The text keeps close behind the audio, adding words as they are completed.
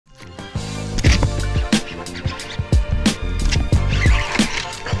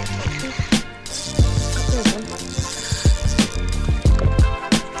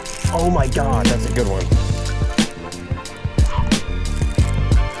God, that's a good one.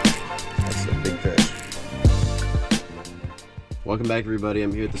 That's a big fish. Welcome back, everybody.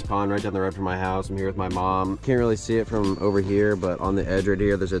 I'm here at this pond right down the road from my house. I'm here with my mom. Can't really see it from over here, but on the edge right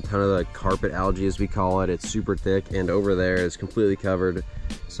here, there's a ton of the carpet algae, as we call it. It's super thick, and over there is completely covered.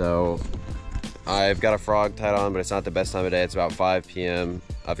 So I've got a frog tied on, but it's not the best time of day. It's about 5 p.m.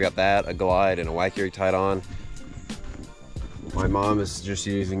 I've got that, a glide, and a wacky rig tied on. My mom is just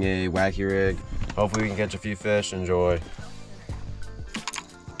using a wacky rig. Hopefully we can catch a few fish. Enjoy.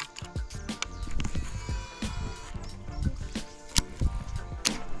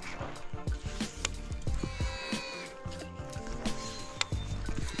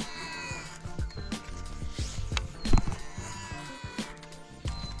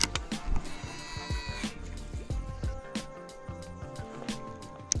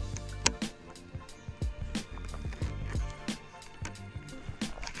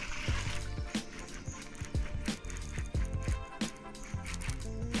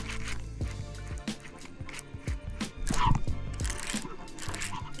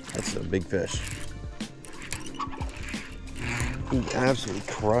 That's a big fish. He absolutely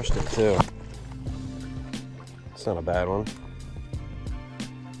crushed it too. It's not a bad one.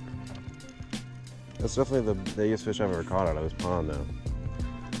 That's definitely the biggest fish I've ever caught out of this pond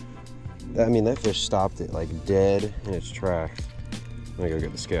though. I mean, that fish stopped it like dead in its tracks. I'm gonna go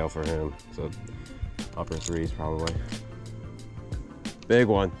get the scale for him. So upper threes probably. Big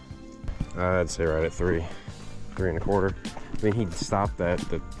one. I'd say right at 3 1/4. I mean, he stopped that,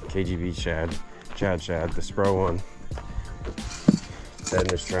 the KGB Chad, the Spro one, dead in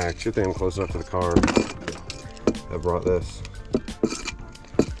his tracks. Good thing I'm close enough to the car. I brought this.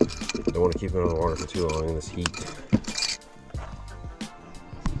 Don't want to keep it on the water for too long in this heat.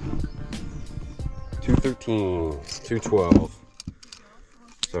 213, 212.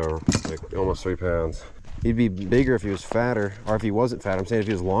 So, like almost 3 pounds. He'd be bigger if he was fatter, or if he wasn't fat. I'm saying if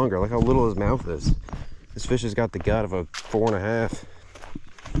he was longer. Look how little his mouth is. This fish has got the gut of a 4.5.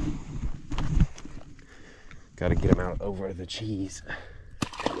 Got to get him out over the cheese.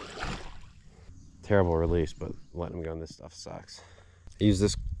 Terrible release, but letting him go in this stuff sucks. I use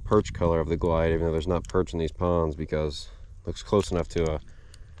this perch color of the glide, even though there's not perch in these ponds, because it looks close enough to a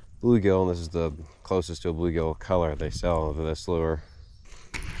bluegill, and this is the closest to a bluegill color they sell of this lure.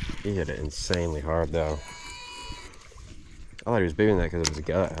 He hit it insanely hard though. I thought he was bigger than that because of his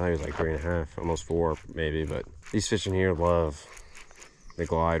gut. I thought he was like 3.5, almost 4 maybe, but these fish in here love the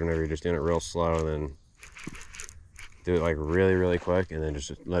glide whenever you're just doing it real slow, and then do it like really, really quick, and then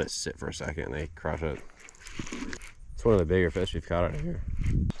just let it sit for a second and they crush it. It's one of the bigger fish we've caught out of here.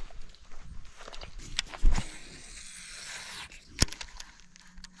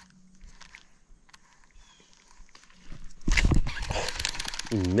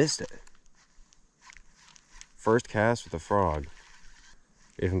 He missed it. First cast with a frog.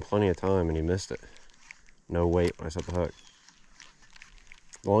 Gave him plenty of time and he missed it. No weight when I set the hook.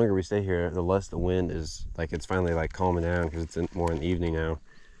 The longer we stay here, the less the wind is, like, it's finally like calming down because it's more in the evening now.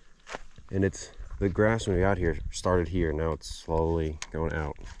 And it's, the grass when we got here started here, now it's slowly going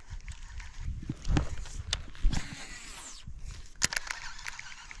out.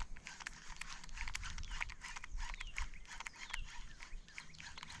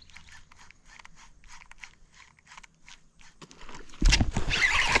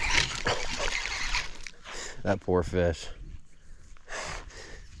 That poor fish.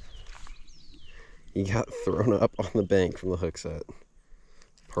 He got thrown up on the bank from the hook set.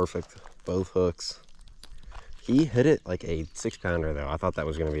 Perfect, both hooks. He hit it like a 6-pounder though. I thought that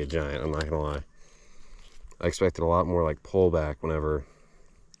was gonna be a giant, I'm not gonna lie. I expected a lot more like pullback whenever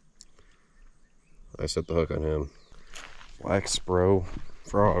I set the hook on him. Black Spro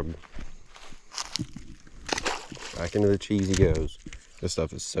frog. Back into the cheese he goes. This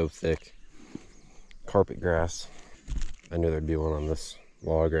stuff is so thick. Carpet grass. I knew there'd be one on this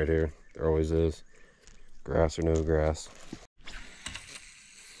log right here. There always is. Grass or no grass.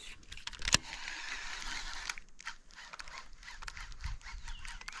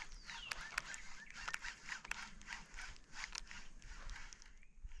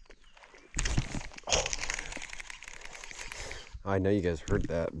 I know you guys heard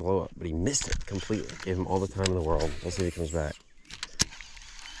that blow up, but he missed it completely. Gave him all the time in the world. Let's see if he comes back.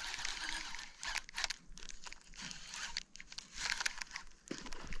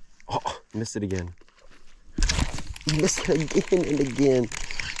 Missed it again. Missed it again and again.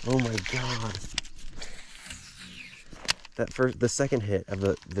 Oh my god. The second hit of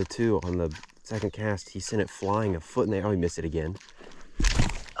the two on the second cast, he sent it flying a foot in the air. Oh, he missed it again.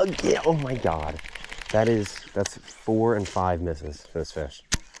 Again. Oh my god. That's 4 and 5 misses for this fish.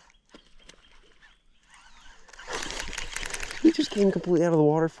 He just came completely out of the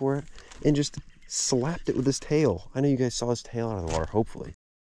water for it and just slapped it with his tail. I know you guys saw his tail out of the water, hopefully.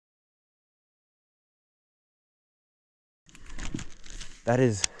 That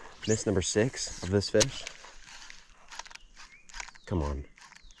is miss number 6 of this fish. Come on.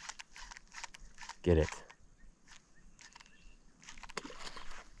 Get it.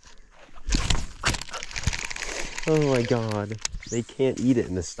 Oh my God. They can't eat it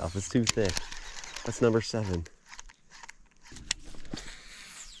in this stuff. It's too thick. That's number 7.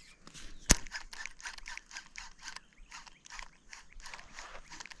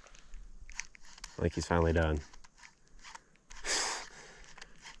 I think he's finally done.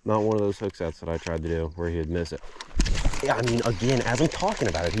 Not one of those hook sets that I tried to do where he would miss it. Yeah, I mean, again, as I'm talking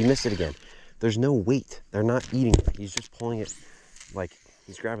about it, he missed it again. There's no weight. They're not eating it. He's just pulling it like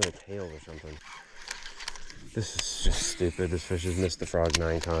he's grabbing the tail or something. This is just stupid. This fish has missed the frog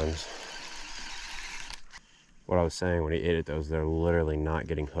 9 times. What I was saying when he ate it, though, is they're literally not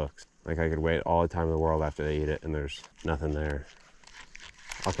getting hooked. Like, I could wait all the time in the world after they eat it, and there's nothing there.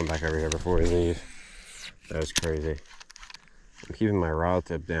 I'll come back over here before we leave. That was crazy. I'm keeping my rod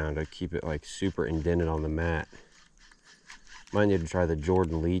tip down to keep it like super indented on the mat. Might need to try the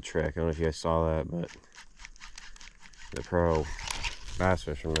Jordan Lee trick. I don't know if you guys saw that, but the pro bass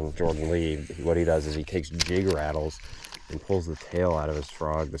fisherman, Jordan Lee, what he does is he takes jig rattles and pulls the tail out of his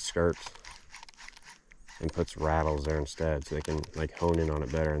frog, the skirts, and puts rattles there instead so they can like hone in on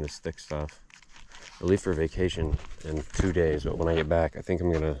it better in this thick stuff. I leave for vacation in 2 days, but when I get back, I think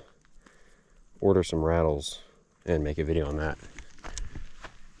I'm gonna order some rattles and make a video on that.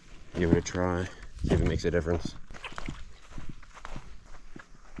 Give it a try, see if it makes a difference.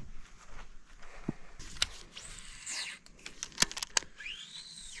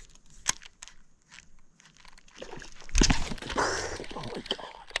 Oh my God,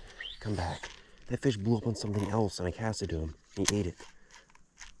 come back. That fish blew up on something else and I cast it to him. He ate it.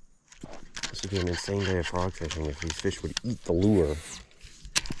 This would be an insane day of frog fishing if these fish would eat the lure.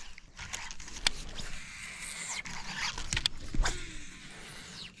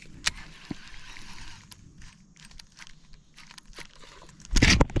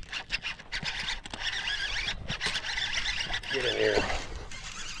 Get in here.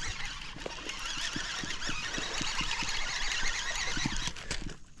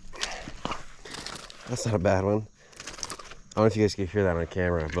 That's not a bad one. I don't know if you guys can hear that on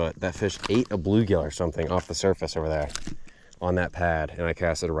camera, but that fish ate a bluegill or something off the surface over there on that pad, and I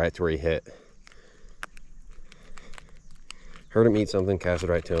cast it right to where he hit. Heard him eat something, cast it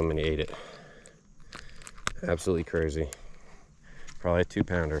right to him, and he ate it. Absolutely crazy. Probably a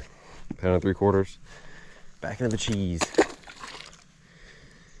 2-pounder. 1.75 pounds. Back into the cheese.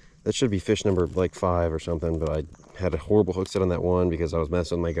 That should be fish number like 5 or something, but I had a horrible hook set on that one because I was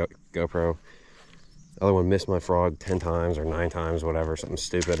messing with my GoPro. The other one missed my frog 10 times or 9 times, whatever, something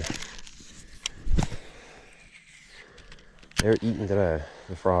stupid. They're eating today,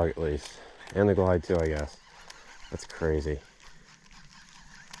 the frog at least. And the glide too, I guess. That's crazy.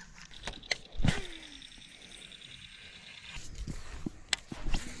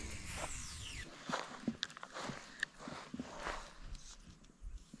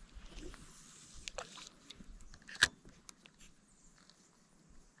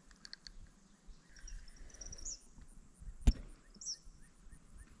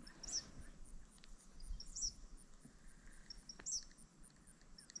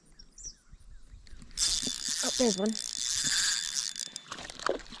 Oh, there's one.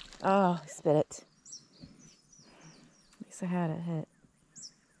 Oh, spit it. At least I had it hit.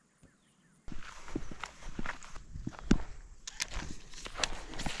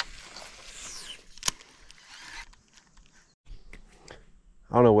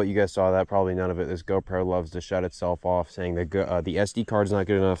 I don't know what you guys saw that, probably none of it. This GoPro loves to shut itself off, saying that the SD card's not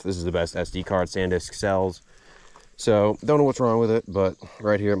good enough. This is the best SD card SanDisk sells. So, don't know what's wrong with it, but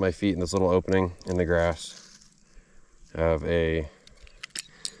right here at my feet in this little opening in the grass, I have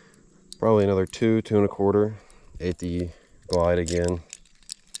probably another 2, 2.25. Ate the glide again.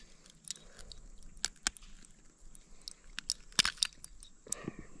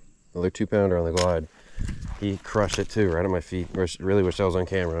 Another 2-pounder on the glide. He crushed it too, right at my feet. Really wish I was on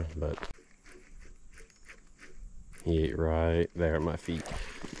camera, but he ate right there at my feet.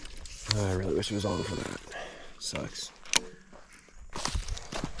 I really wish he was on for that. Sucks.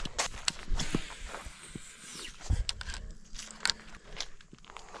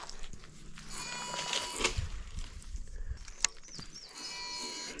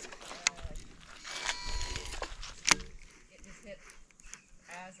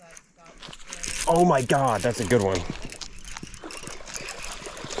 Oh my God, that's a good one.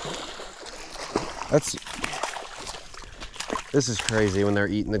 This is crazy when they're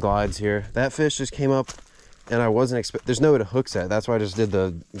eating the glides here. That fish just came up and I wasn't expecting, there's no way to hook set. That's why I just did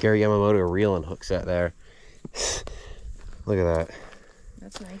the Gary Yamamoto reel and hook set there. Look at that.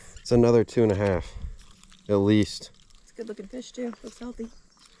 That's nice. It's another 2.5, at least. It's a good looking fish too. Looks healthy.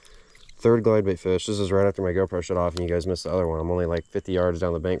 Third glide bait fish. This is right after my GoPro shut off and you guys missed the other one. I'm only like 50 yards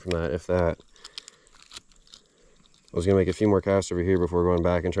down the bank from that, if that. I was gonna make a few more casts over here before going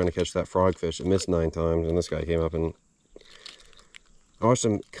back and trying to catch that frogfish. It missed 9 times and this guy came up and I watched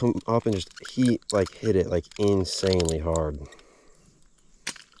him come up and just hit it like insanely hard.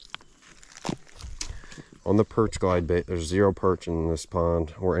 On the perch glide bait, there's 0 perch in this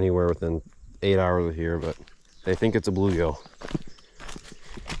pond or anywhere within 8 hours of here, but they think it's a bluegill.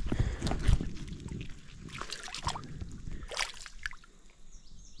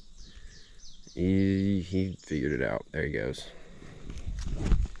 He figured it out. There he goes.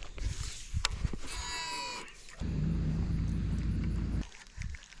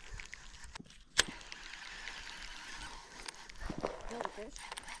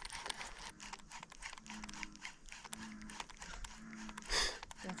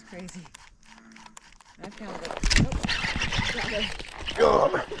 That's crazy. I found it.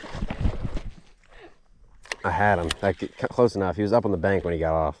 Oh, I had him. Close enough. He was up on the bank when he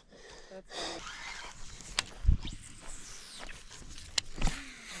got off.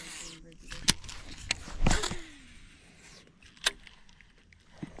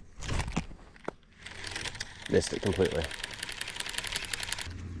 Missed it completely.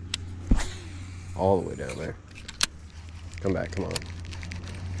 All the way down there. Come back, come on.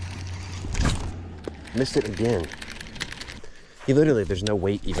 Missed it again. He literally, there's no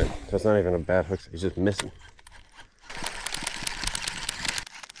weight even. So it's not even a bad hook. He's just missing.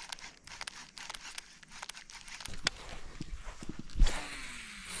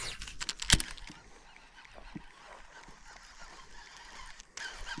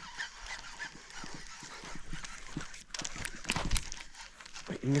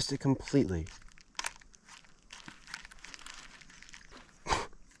 Wait, he missed it completely.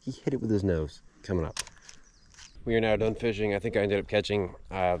 He hit it with his nose. Coming up. We are now done fishing. I think I ended up catching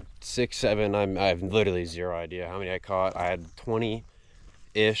 6, 7. I have literally 0 idea how many I caught. I had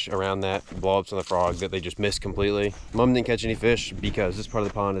 20-ish around that blowups on the frog that they just missed completely. Mom didn't catch any fish because this part of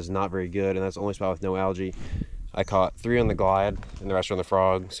the pond is not very good and that's the only spot with no algae. I caught 3 on the glide and the rest are on the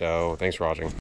frog. So thanks for watching.